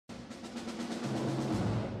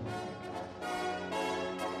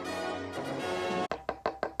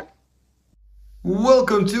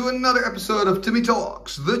Welcome to another episode of Timmy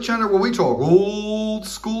Talks, the channel where we talk old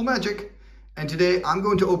school magic. And today I'm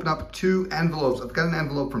going to open up two envelopes. I've got an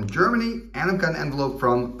envelope from Germany and I've got an envelope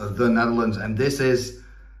from the Netherlands. And this is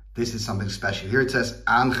something special. Here it says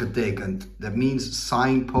aangetekend. That means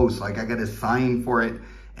signpost, like I got a sign for it.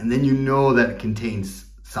 And then you know that it contains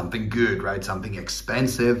something good, right? Something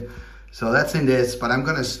expensive. So that's in this, but I'm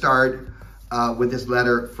gonna start with this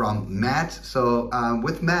letter from Matt. So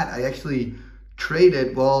with Matt, I actually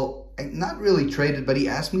traded, well, not really traded, but he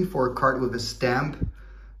asked me for a card with a stamp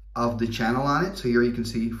of the channel on it. So here you can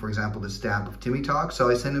see, for example, the stamp of Timmy Talk. So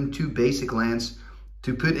I sent him two basic lands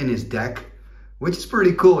to put in his deck, which is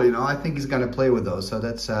pretty cool, you know. I think he's gonna play with those. So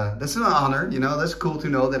that's an honor, you know. That's cool to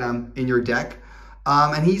know that I'm in your deck.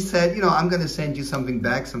 And he said, you know, I'm gonna send you something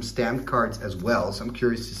back, some stamped cards as well. So I'm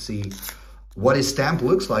curious to see what his stamp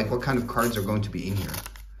looks like, what kind of cards are going to be in here.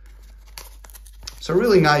 So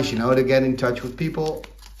really nice, you know, to get in touch with people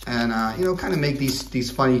and, you know, kind of make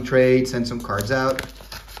these funny trades, send some cards out.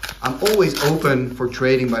 I'm always open for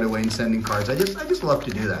trading, by the way, and sending cards. I just love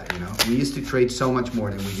to do that, you know. We used to trade so much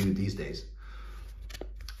more than we do these days.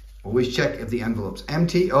 Always check if the envelope's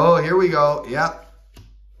empty. Oh, here we go. Yep.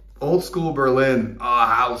 Old school Berlin. Oh,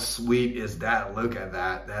 how sweet is that? Look at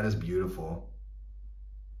that. That is beautiful.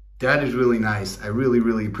 That is really nice. I really,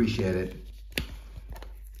 really appreciate it.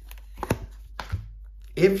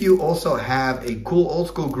 If you also have a cool old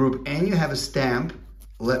school group and you have a stamp,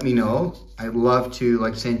 let me know. I'd love to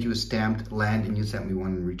like send you a stamped land and you send me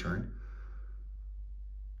one in return.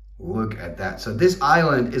 Look at that. So this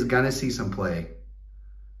island is gonna see some play.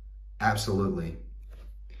 Absolutely.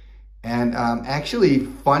 And actually,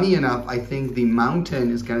 funny enough, I think the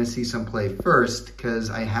mountain is gonna see some play first because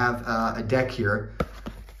I have a deck here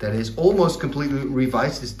that is almost completely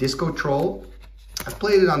revised. This Disco Troll. I've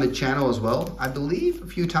played it on the channel as well, I believe, a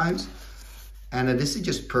few times. And this is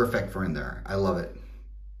just perfect for in there. I love it.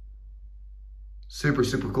 Super,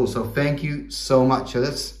 super cool. So thank you so much. So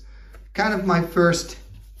that's kind of my first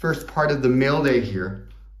part of the mail day here.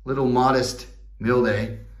 Little modest mail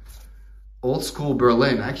day. Old school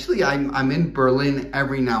Berlin. Actually, I'm in Berlin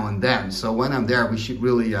every now and then. So when I'm there, we should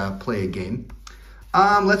really play a game.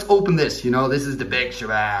 Let's open this. You know, this is the big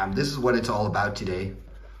shabam. This is what it's all about today.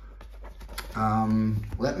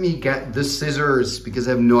 Let me get the scissors because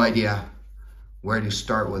I have no idea where to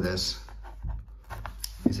start with this.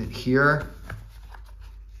 Is it here?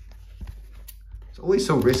 It's always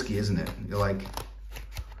so risky, isn't it? You're like,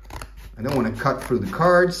 I don't want to cut through the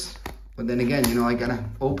cards, but then again, you know, I gotta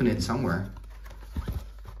open it somewhere.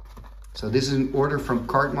 So this is an order from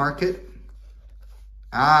Card Market.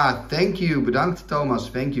 Ah, thank you, bedankt Thomas,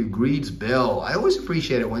 thank you, Greed's Bill. I always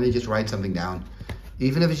appreciate it when they just write something down.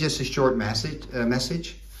 Even if it's just a short message,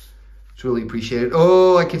 it's really appreciated.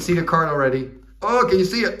 Oh, I can see the card already. Oh, can you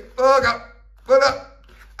see it? Oh, God. What up?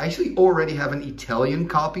 I actually already have an Italian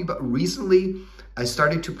copy, but recently I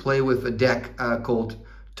started to play with a deck called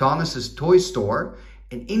Thomas's Toy Store.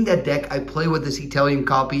 And in that deck, I play with this Italian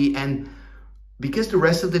copy. And because the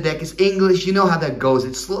rest of the deck is English, you know how that goes.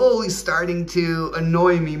 It's slowly starting to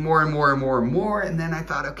annoy me more and more and more and more. And then I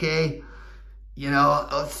thought, okay, you know,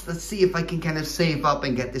 let's see if I can kind of save up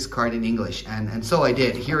and get this card in English. And so I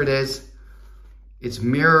did. Here it is. It's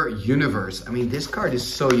Mirror Universe. I mean, this card is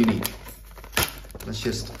so unique. Let's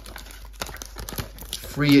just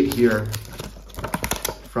free it here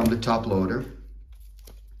from the top loader.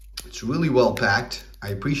 It's really well packed. I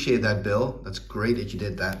appreciate that, Bill. That's great that you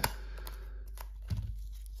did that.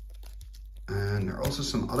 And there are also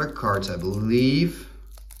some other cards, I believe.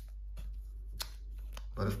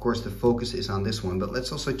 But of course the focus is on this one. But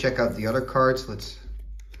let's also check out the other cards. Let's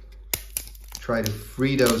try to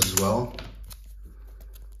free those as well.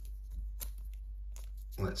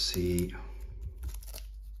 Let's see.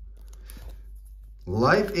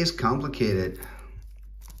 Life is complicated.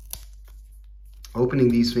 Opening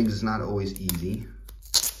these things is not always easy.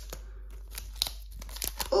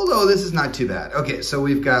 Although this is not too bad. Okay, so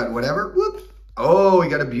we've got whatever. Whoop. Oh, we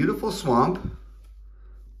got a beautiful swamp.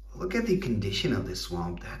 Look at the condition of this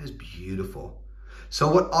swamp. That is beautiful.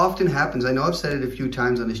 So what often happens, I know I've said it a few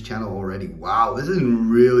times on this channel already. Wow, this is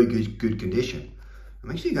in really good condition.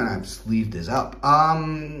 I'm actually gonna have to sleeve this up.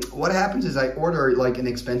 What happens is I order like an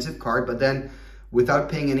expensive card, but then without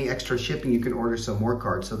paying any extra shipping, you can order some more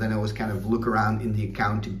cards. So then I always kind of look around in the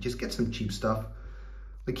account to just get some cheap stuff.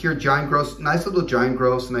 Like here, Giant Growth, nice little Giant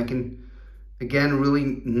Growth, and I can, again,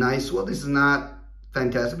 really nice. Well, this is not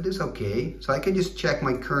fantastic, but it's okay. So I can just check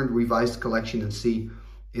my current revised collection and see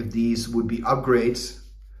if these would be upgrades.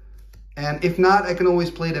 And if not, I can always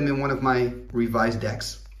play them in one of my revised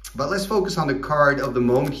decks. But let's focus on the card of the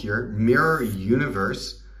moment here, Mirror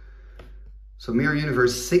Universe. So Mirror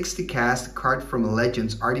Universe, 6 to cast, card from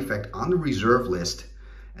Legends artifact on the reserve list.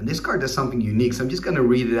 And this card does something unique, so I'm just going to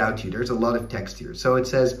read it out to you. There's a lot of text here. So it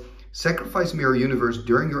says, sacrifice Mirror Universe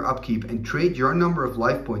during your upkeep and trade your number of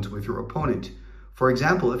life points with your opponent. For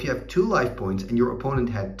example, if you have 2 life points and your opponent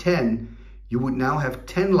had 10, you would now have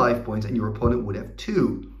 10 life points and your opponent would have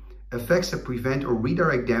 2. Effects that prevent or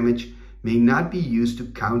redirect damage may not be used to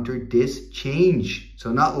counter this change.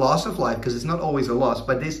 So not loss of life, because it's not always a loss,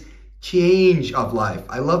 but this change of life.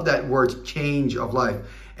 I love that word, change of life.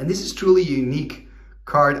 And this is truly a unique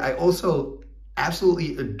card. I also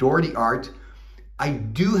absolutely adore the art. I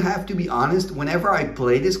do have to be honest, whenever I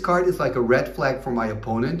play this card, it's like a red flag for my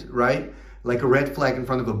opponent, right? Like a red flag in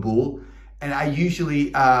front of a bull. And I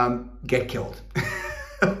usually get killed.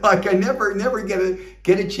 Like I never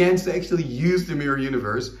get a chance to actually use the Mirror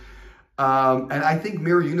Universe. And I think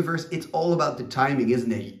Mirror Universe, it's all about the timing,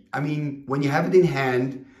 isn't it? I mean, when you have it in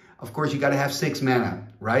hand, of course, you got to have 6 mana,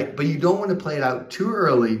 right? But you don't want to play it out too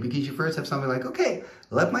early because you first have something like, okay,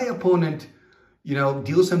 let my opponent, you know,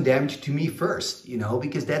 deal some damage to me first, you know,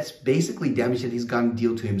 because that's basically damage that he's going to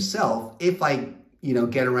deal to himself if I, you know,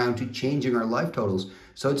 get around to changing our life totals.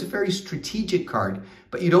 So it's a very strategic card,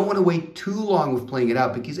 but you don't want to wait too long with playing it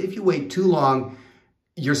out, because if you wait too long,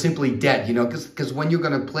 you're simply dead, you know, because when you're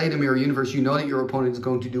going to play the Mirror Universe, you know that your opponent is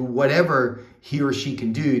going to do whatever he or she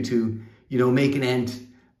can do to, you know, make an end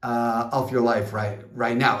of your life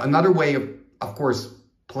right now. Another way of course,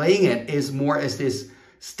 playing it is more as this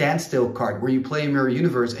standstill card where you play a Mirror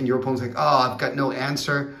Universe and your opponent's like, oh, I've got no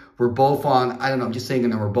answer. We're both on, I don't know, I'm just saying a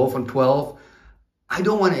number, we're both on 12. I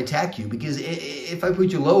don't want to attack you because if I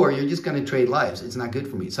put you lower, you're just going to trade lives. It's not good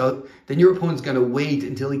for me. So then your opponent's going to wait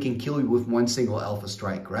until he can kill you with one single alpha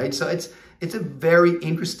strike, right? So it's a very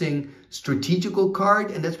interesting strategical card,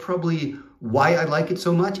 and that's probably why I like it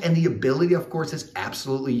so much. And the ability, of course, is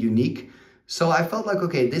absolutely unique. So I felt like,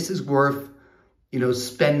 okay, this is worth, you know,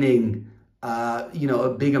 spending, you know,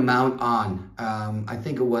 a big amount on. I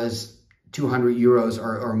think it was 200 euros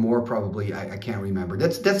or more probably. I can't remember.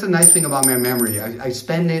 That's the nice thing about my memory. I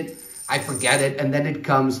spend it, I forget it, and then it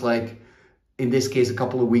comes like, in this case, a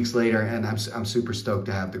couple of weeks later, and I'm super stoked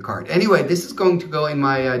to have the card. Anyway, this is going to go in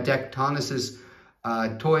my deck Tonnis's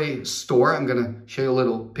toy store. I'm going to show you a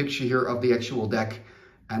little picture here of the actual deck,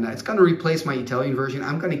 and it's going to replace my Italian version.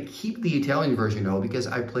 I'm going to keep the Italian version though, because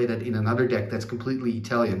I played it in another deck that's completely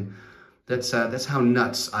Italian. That's how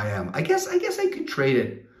nuts I am. I guess I could trade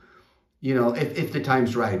it, you know, if the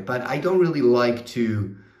time's right, but I don't really like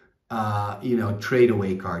to, you know, trade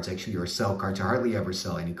away cards actually, or sell cards. I hardly ever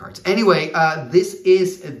sell any cards. Anyway, this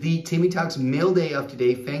is the Timmy Talks mail day of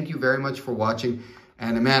today. Thank you very much for watching.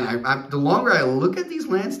 And man, the longer I look at these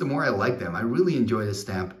lands, the more I like them. I really enjoy this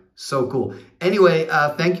stamp. So cool. Anyway,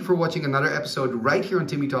 thank you for watching another episode right here on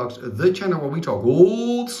Timmy Talks, the channel where we talk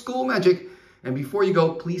old school magic. And before you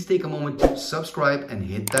go, please take a moment to subscribe and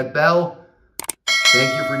hit that bell.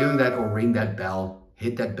 Thank you for doing that, or ring that bell.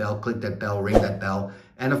 Hit that bell, click that bell, ring that bell.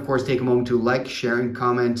 And of course, take a moment to like, share, and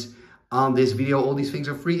comment on this video. All these things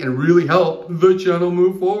are free and really help the channel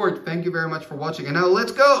move forward. Thank you very much for watching. And now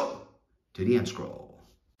let's go to the end scroll.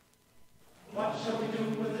 What shall we do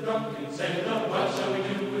with the drunken sailor? What shall we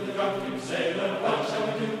do with the drunken sailor? What shall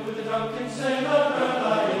we do with the drunken sailor?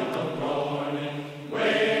 Early in the morning,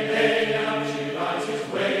 way hey, and up she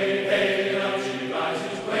rises. Way hey, and up she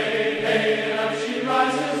rises. Way hey, and up she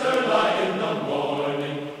rises. Early in the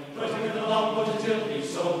morning, put him in the longboat until he's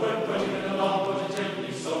sober. Put him in the longboat until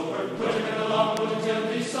he's sober. Put him in the longboat until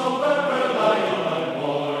he's sober. Early in the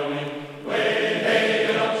morning, way hey,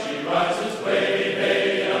 and up she rises. Way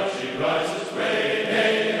hey, and up she rises.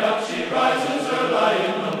 She rises early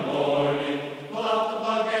in the morning. Pull out the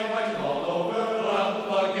plug and wet him all over. Pull out the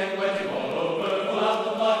plug and wet him all over. Pull out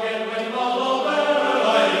the plug and wet him all over.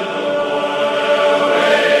 Early in the morning.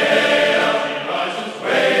 Way hey up she rises.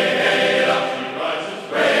 Way hey up she rises.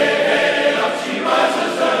 Way hey up she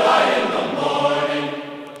rises early in the morning.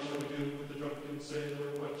 What shall we do with the drunken sailor?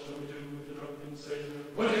 What shall we do with the drunken sailor?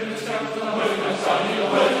 Put him in the scout to the husband, Sonny.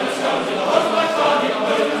 Put him in the scout to the husband, Sonny.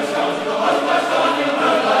 Put him in the scout to the husband, Sonny.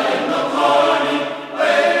 Early in the morning,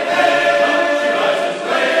 way hey up, she rises,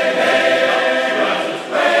 way hey up, she rises,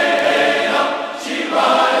 way hey up, she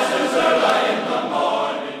rises early in the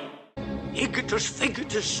morning. Igitus,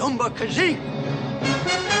 figitus, sumba, kazee.